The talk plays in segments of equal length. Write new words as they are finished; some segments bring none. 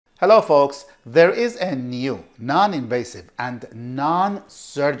Hello folks, there is a new non-invasive and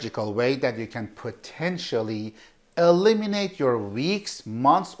non-surgical way that you can potentially eliminate your weeks,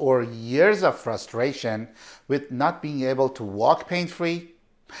 months, or years of frustration with not being able to walk pain-free,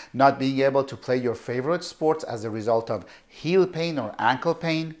 not being able to play your favorite sports as a result of heel pain or ankle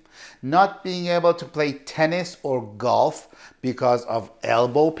pain, not being able to play tennis or golf because of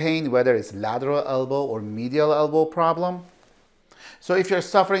elbow pain, whether it's lateral elbow or medial elbow problem. So if you're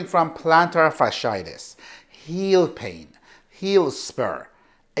suffering from plantar fasciitis, heel pain, heel spur,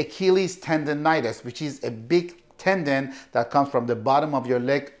 Achilles tendonitis, which is a big tendon that comes from the bottom of your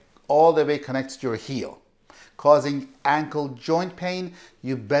leg all the way connects to your heel, causing ankle joint pain,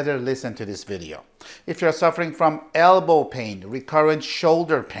 you better listen to this video. If you're suffering from elbow pain, recurrent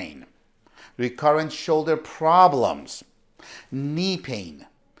shoulder problems, knee pain,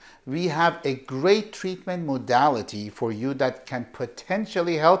 we have a great treatment modality for you that can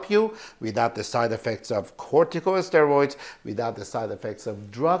potentially help you without the side effects of corticosteroids, without the side effects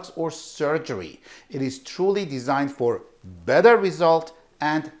of drugs or surgery. It is truly designed for better result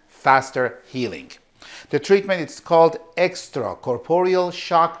and faster healing. The treatment is called extracorporeal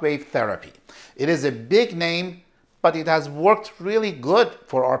shockwave therapy. It is a big name, but it has worked really good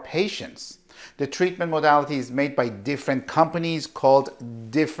for our patients. The treatment modality is made by different companies called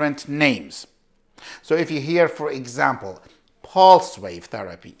different names. So if you hear, for example, pulse wave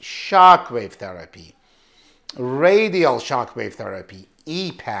therapy, shockwave therapy, radial shockwave therapy,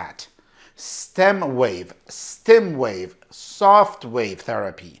 EPAT, stem wave, soft wave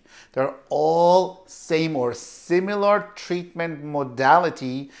therapy, they're all same or similar treatment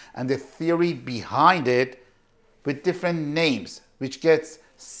modality and the theory behind it with different names, which gets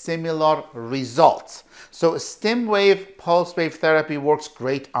similar results. So stem wave pulse wave therapy works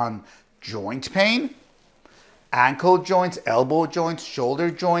great on joint pain, ankle joints, elbow joints,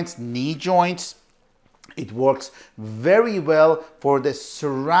 shoulder joints, knee joints. It works very well for the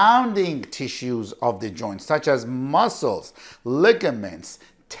surrounding tissues of the joint, such as muscles, ligaments,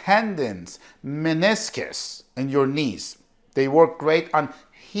 tendons, meniscus in your knees. They work great on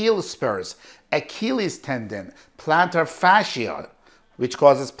heel spurs, Achilles tendon, plantar fascia, which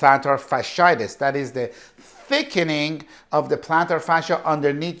causes plantar fasciitis. That is the thickening of the plantar fascia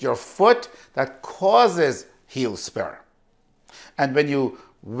underneath your foot that causes heel spur. And when you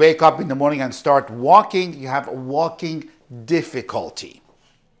wake up in the morning and start walking, you have walking difficulty.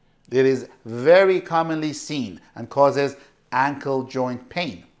 It is very commonly seen and causes ankle joint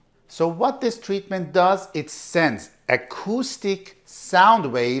pain. So what this treatment does, it sends acoustic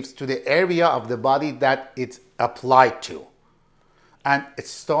sound waves to the area of the body that it's applied to. And it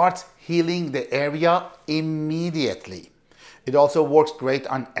starts healing the area immediately. It also works great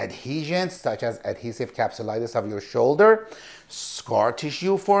on adhesions such as adhesive capsulitis of your shoulder, scar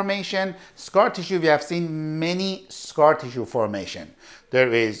tissue formation. Scar tissue, we have seen many scar tissue formation.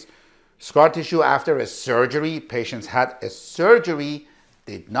 There is scar tissue after a surgery. Patients had a surgery,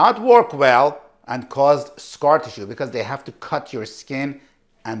 did not work well, and caused scar tissue because they have to cut your skin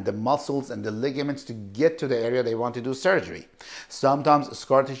and the muscles and the ligaments to get to the area they want to do surgery. Sometimes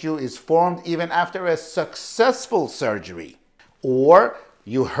scar tissue is formed even after a successful surgery. Or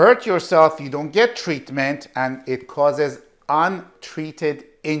you hurt yourself, you don't get treatment, and it causes untreated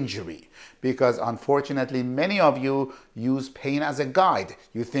injury. Because unfortunately, many of you use pain as a guide.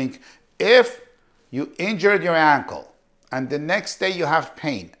 You think if you injured your ankle, and the next day you have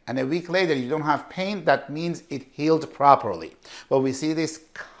pain, and a week later you don't have pain, that means it healed properly. But we see this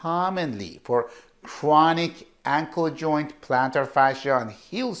commonly for chronic ankle joint, plantar fascia, and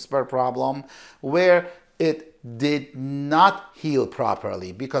heel spur problem where it did not heal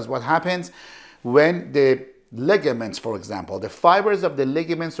properly. Because what happens when the ligaments, for example, the fibers of the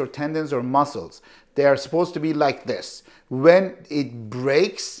ligaments or tendons or muscles, they are supposed to be like this. When it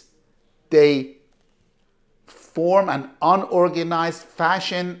breaks, they form an unorganized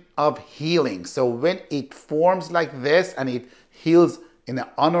fashion of healing. So when it forms like this and it heals in an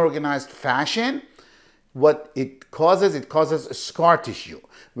unorganized fashion, what it causes scar tissue.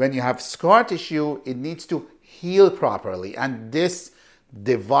 When you have scar tissue, it needs to heal properly. And this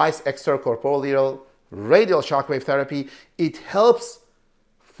device, extracorporeal radial shockwave therapy, it helps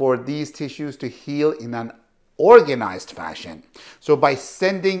for these tissues to heal in an organized fashion. So by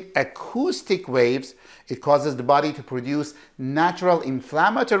sending acoustic waves, it causes the body to produce natural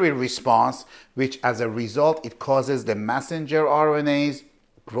inflammatory response, which as a result, it causes the messenger RNAs,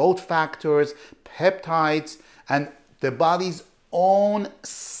 growth factors, peptides, and the body's own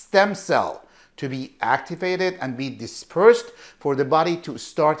stem cell to be activated and be dispersed for the body to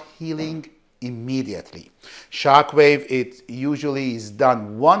start healing immediately. Shockwave, it usually is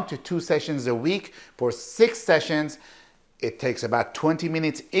done 1 to 2 sessions a week for 6 sessions. It takes about 20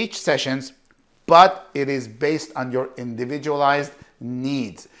 minutes each sessions, but it is based on your individualized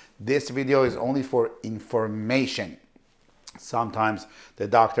needs. This video is only for information. Sometimes the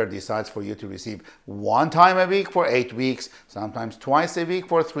doctor decides for you to receive 1 time a week for 8 weeks, sometimes twice a week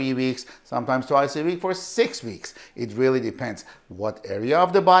for 3 weeks, sometimes twice a week for 6 weeks. It really depends what area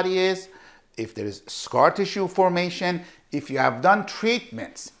of the body is, if there is scar tissue formation. If you have done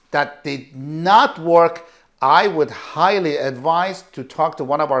treatments that did not work, I would highly advise to talk to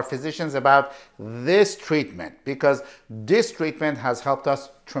one of our physicians about this treatment, because this treatment has helped us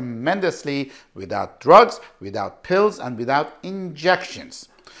tremendously without drugs, without pills, and without injections.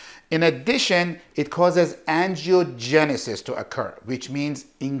 In addition, it causes angiogenesis to occur, which means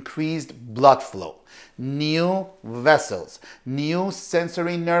increased blood flow, new vessels, new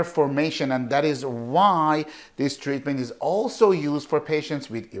sensory nerve formation, and that is why this treatment is also used for patients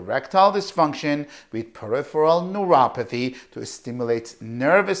with erectile dysfunction, with peripheral neuropathy, to stimulate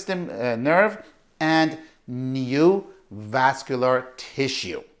nerve and new vascular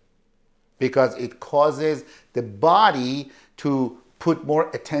tissue, because it causes the body to put more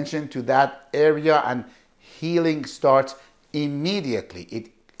attention to that area, and healing starts immediately.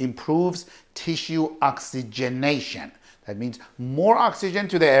 It improves tissue oxygenation. That means more oxygen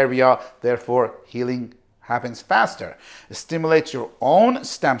to the area, therefore healing happens faster. It stimulates your own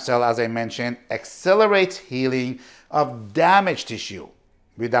stem cell, as I mentioned, accelerates healing of damaged tissue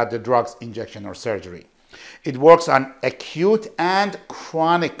without the drugs, injection, or surgery. It works on acute and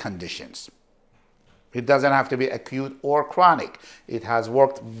chronic conditions. It doesn't have to be acute or chronic. It has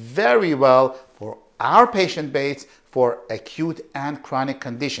worked very well for our patient base for acute and chronic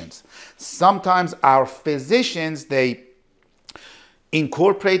conditions. Sometimes our physicians, they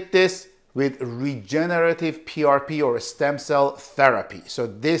incorporate this with regenerative PRP or stem cell therapy. So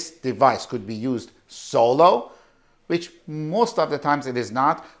this device could be used solo, which most of the times it is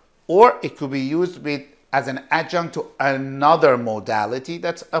not, or it could be used with as an adjunct to another modality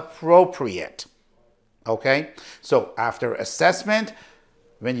that's appropriate. Okay, so after assessment,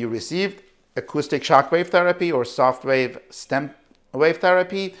 when you received acoustic shockwave therapy or soft wave stem wave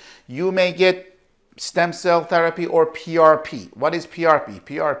therapy, you may get stem cell therapy or PRP. What is PRP?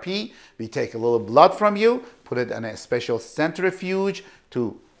 PRP, we take a little blood from you, put it in a special centrifuge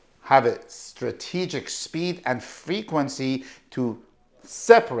to have a strategic speed and frequency to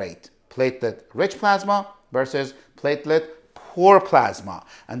separate platelet-rich plasma versus platelet-poor plasma.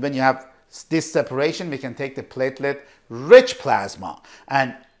 And when you have this separation, we can take the platelet-rich plasma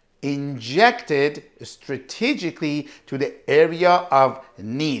and inject it strategically to the area of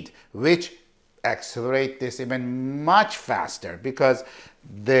need, which accelerate this even much faster, because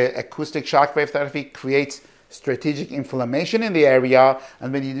the acoustic shockwave therapy creates strategic inflammation in the area,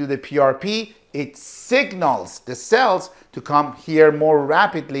 and when you do the PRP, it signals the cells to come here more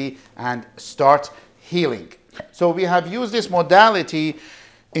rapidly and start healing. So we have used this modality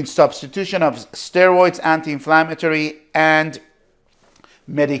in substitution of steroids, anti-inflammatory, and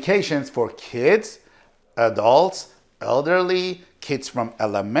medications for kids, adults, elderly, kids from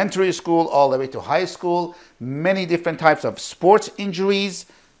elementary school all the way to high school. Many different types of sports injuries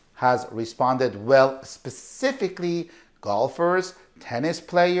has responded well, specifically golfers, tennis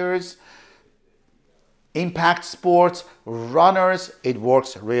players, impact sports, runners. It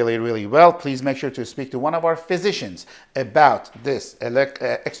works really, really well. Please make sure to speak to one of our physicians about this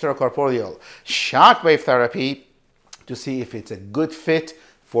extracorporeal shockwave therapy to see if it's a good fit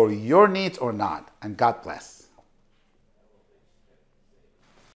for your needs or not. And God bless.